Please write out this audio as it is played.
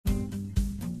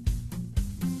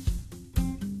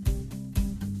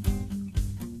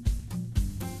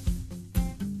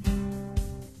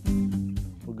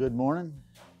Good morning.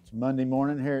 It's Monday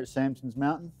morning here at Samson's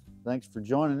Mountain. Thanks for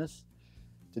joining us.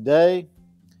 Today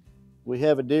we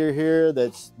have a deer here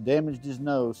that's damaged his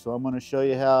nose, so I'm going to show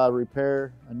you how I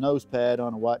repair a nose pad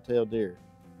on a whitetail deer.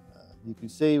 You can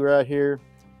see right here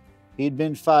he'd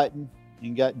been fighting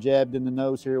and got jabbed in the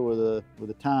nose here with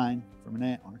a tine from an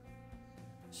antler.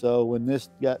 So when this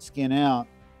got skin out,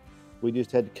 we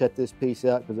just had to cut this piece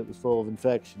out because it was full of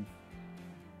infection.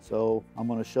 So I'm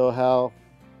going to show how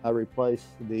I replace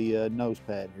the nose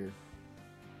pad here.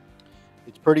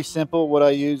 It's pretty simple. What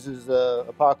I use is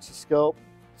epoxy sculpt,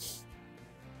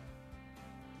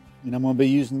 and I'm going to be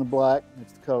using the black.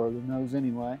 That's the color of the nose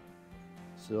anyway.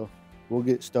 So we'll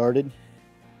get started.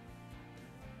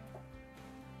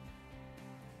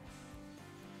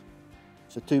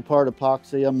 It's a two-part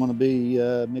epoxy. I'm going to be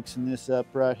mixing this up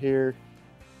right here.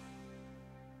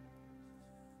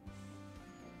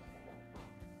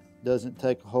 Doesn't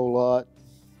take a whole lot.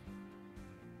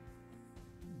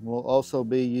 We'll also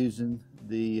be using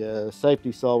the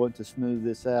safety solvent to smooth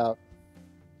this out.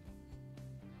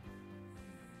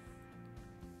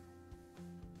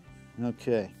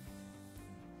 Okay.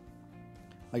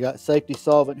 I got safety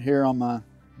solvent here on my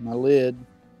lid.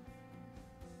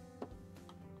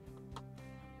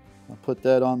 I'll put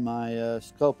that on my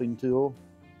sculpting tool.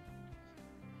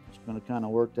 Just going to kind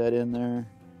of work that in there.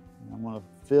 I'm going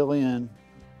to fill in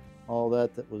all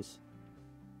that was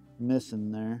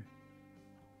missing there.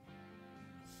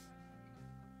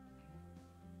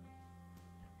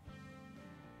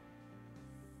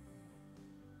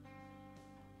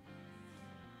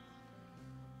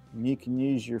 And you can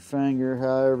use your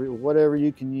finger, whatever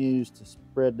you can use to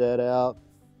spread that out,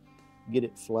 get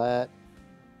it flat,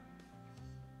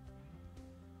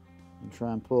 and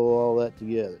try and pull all that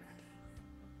together.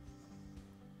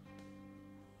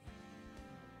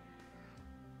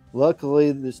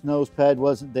 Luckily, this nose pad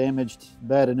wasn't damaged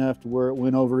bad enough to where it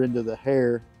went over into the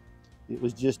hair. It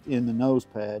was just in the nose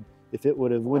pad. If it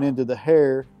would have went into the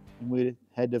hair and we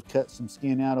had to have cut some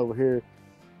skin out over here,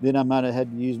 then I might have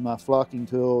had to use my flocking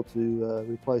tool to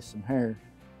replace some hair.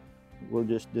 We're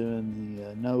just doing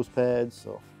the nose pads,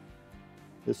 so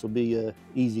this will be an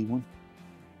easy one.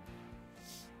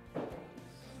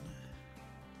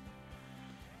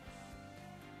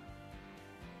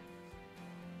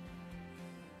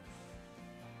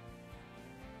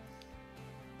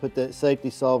 Put that safety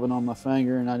solvent on my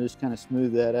finger and I just kind of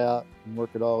smooth that out and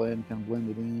work it all in, kind of blend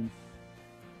it in.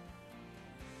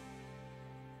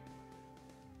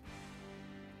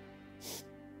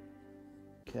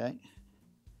 Okay.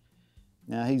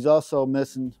 Now he's also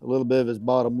missing a little bit of his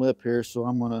bottom lip here, so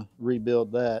I'm going to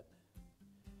rebuild that.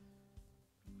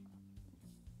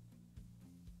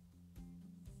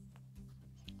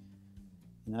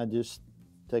 And I just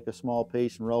take a small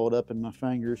piece and roll it up in my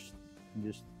fingers and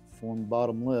just form the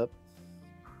bottom lip.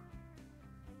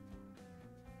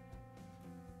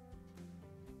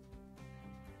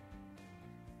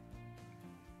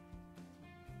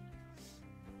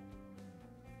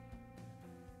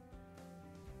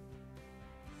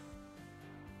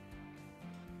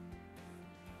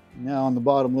 Now on the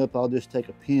bottom lip, I'll just take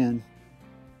a pin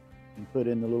and put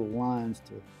in the little lines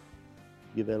to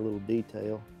give that a little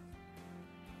detail.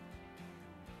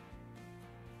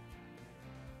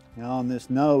 Now on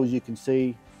this nose, you can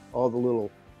see all the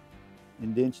little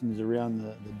indentions around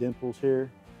the dimples here,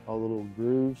 all the little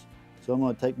grooves. So I'm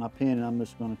going to take my pin and I'm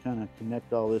just going to kind of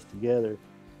connect all this together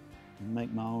and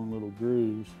make my own little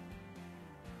grooves.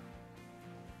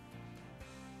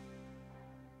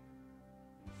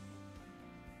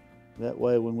 That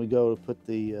way when we go to put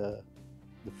the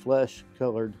flesh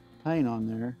colored paint on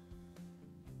there,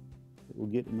 it will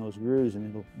get in those grooves and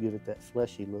it'll give it that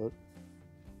fleshy look.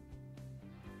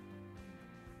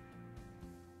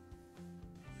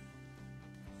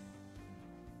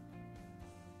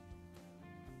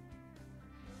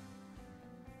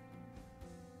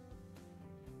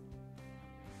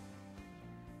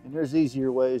 And there's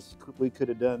easier ways we could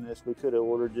have done this. We could have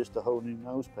ordered just a whole new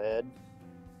nose pad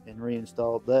and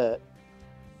reinstalled that,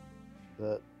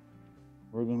 but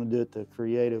we're going to do it the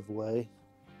creative way.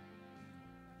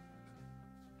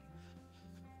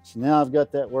 So now I've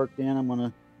got that worked in. I'm going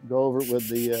to go over it with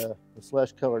the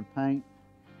flesh colored paint.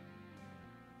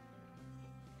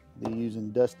 I'll be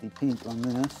using dusty pink on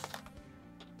this.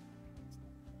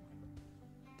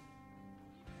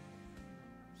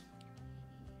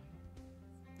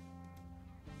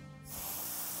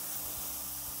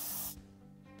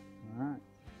 All right.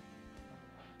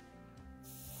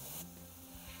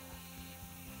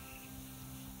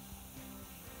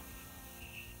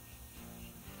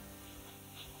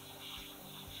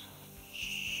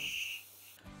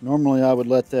 Normally I would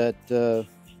let that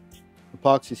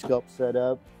epoxy sculpt set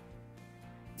up.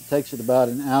 It takes it about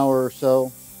an hour or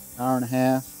so, hour and a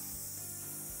half.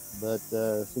 But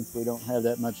since we don't have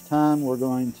that much time, we're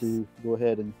going to go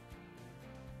ahead and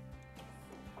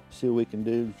see what we can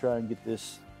do to try and get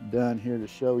this done here to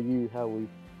show you how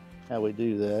we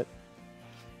do that.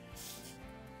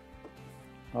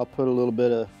 I'll put a little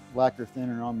bit of lacquer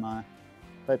thinner on my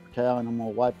paper towel, and I'm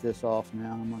going to wipe this off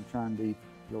now. I'm going to try and be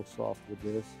real soft with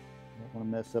this. I don't want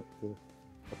to mess up the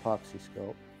epoxy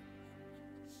sculpt.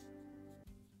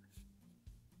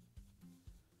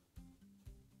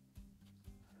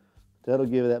 That'll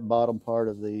give that bottom part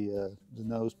of the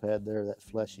nose pad there that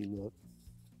fleshy look.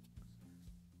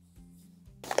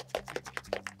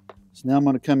 So now I'm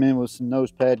going to come in with some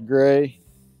nose pad gray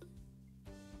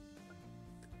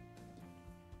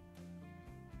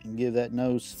and give that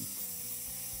nose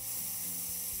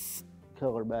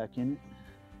color back in it.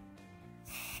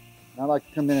 I like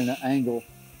to come in at an angle.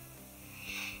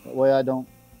 That way I don't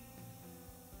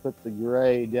put the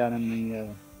gray down in the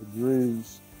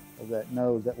grooves of that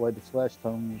nose. That way the flesh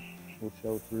tone will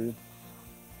show through.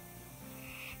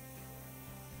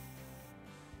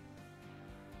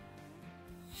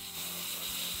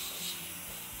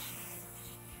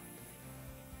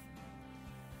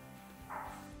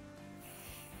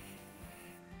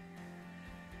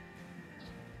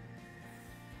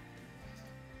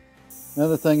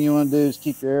 Another thing you want to do is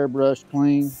keep your airbrush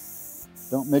clean.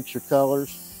 Don't mix your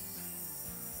colors.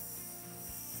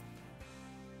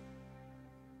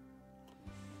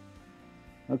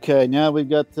 Okay, now we've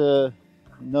got the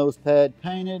nose pad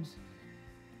painted.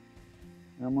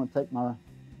 And I'm going to take my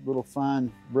little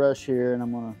fine brush here and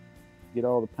I'm going to get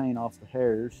all the paint off the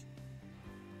hairs.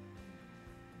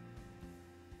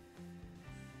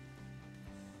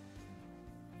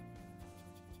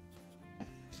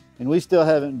 And we still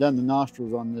haven't done the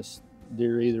nostrils on this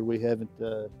deer either. We haven't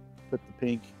put the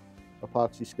pink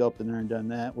epoxy sculpt in there and done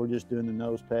that. We're just doing the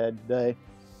nose pad today.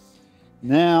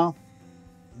 Now,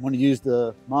 I'm going to use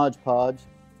the Mod Podge.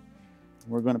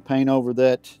 We're going to paint over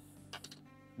that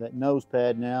nose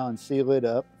pad now and seal it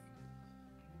up.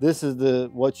 This is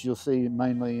what you'll see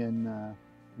mainly in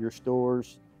your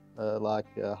stores, like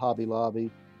Hobby Lobby,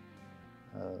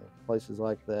 places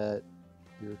like that,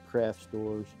 your craft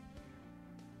stores.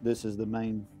 This is the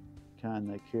main kind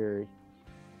they carry.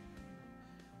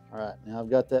 All right, now I've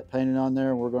got that painted on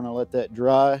there. We're going to let that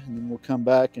dry, and then we'll come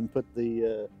back and put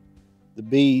the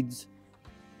beads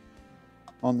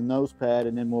on the nose pad,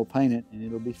 and then we'll paint it, and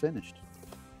it'll be finished.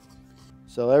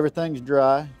 So everything's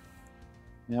dry.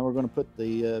 Now we're going to put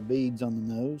the beads on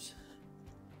the nose.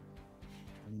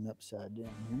 Turn them upside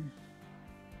down here.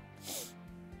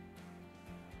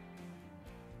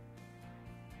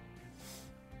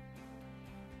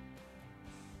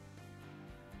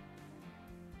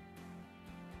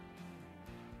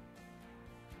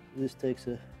 This takes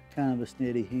a kind of a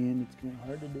steady hand. It's kind of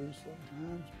hard to do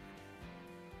sometimes.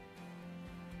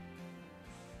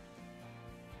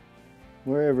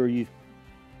 Wherever you've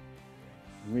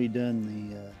redone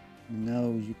the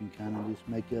nose, you can kind of just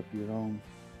make up your own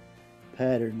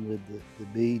pattern with the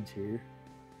beads here.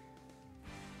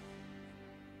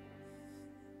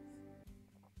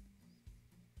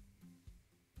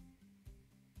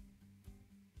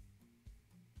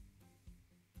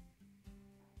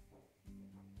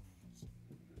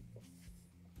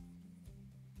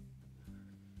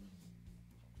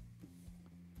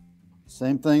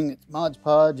 Same thing, it's Mod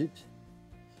Podge. It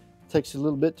takes a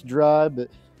little bit to dry, but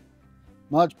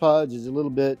Mod Podge is a little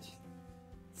bit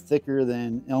thicker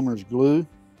than Elmer's glue.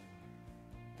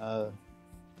 That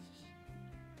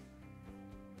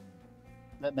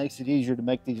makes it easier to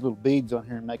make these little beads on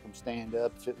here and make them stand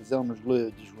up. If it was Elmer's glue,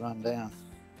 it'd just run down.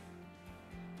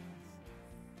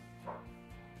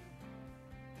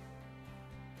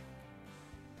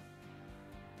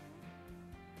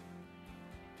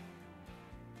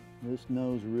 This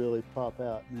nose really pop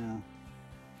out now.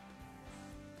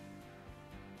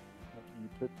 After you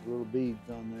put the little beads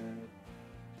on there,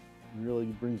 it really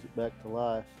brings it back to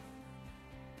life.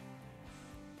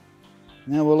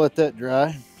 Now we'll let that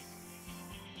dry.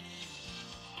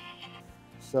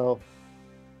 So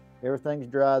everything's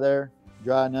dry there,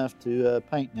 dry enough to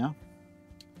paint now.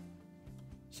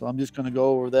 So I'm just going to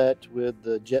go over that with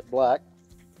the jet black.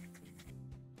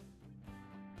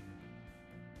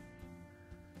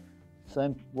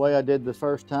 Same way I did the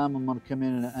first time, I'm going to come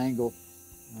in at an angle.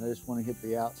 I just want to hit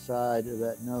the outside of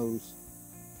that nose.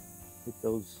 Hit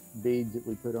those beads that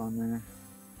we put on there.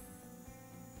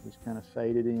 Just kind of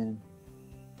fade it in.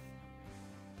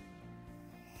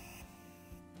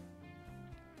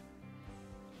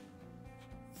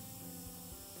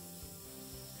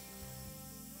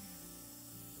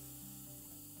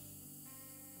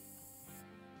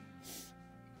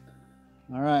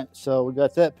 All right, so we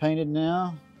got that painted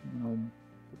now. I'm gonna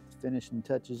put the finishing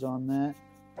touches on that.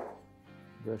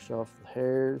 Brush off the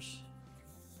hairs.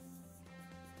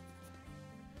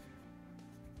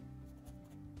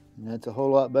 And that's a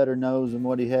whole lot better nose than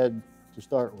what he had to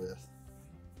start with.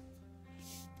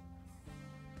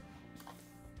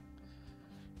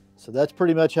 So that's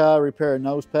pretty much how I repair a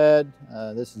nose pad.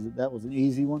 That was an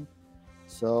easy one.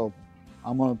 So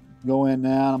I'm gonna go in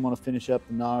now and I'm gonna finish up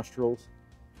the nostrils.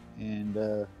 And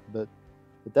but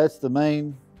that's the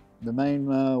main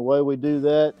way we do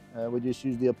that. We just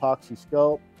use the epoxy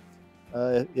sculpt.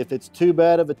 If it's too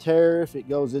bad of a tear, if it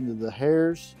goes into the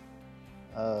hairs,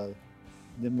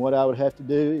 then what I would have to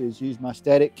do is use my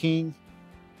Static King,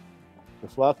 the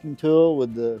flocking tool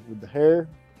with the hair,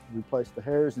 replace the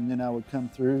hairs, and then I would come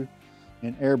through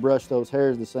and airbrush those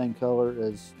hairs the same color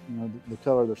as, you know, the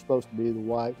color they're supposed to be, the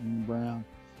white and the brown,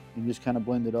 and just kind of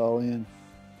blend it all in.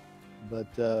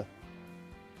 But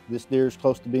this deer is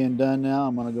close to being done now.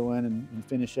 I'm going to go in and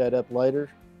finish that up later.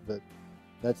 But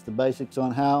that's the basics on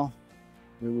how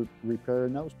we would repair a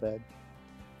nose pad.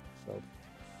 So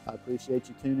I appreciate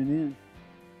you tuning in.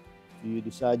 If you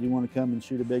decide you want to come and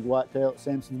shoot a big whitetail at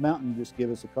Sampson's Mountain, just give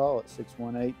us a call at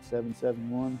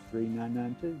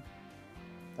 618-771-3992.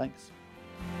 Thanks.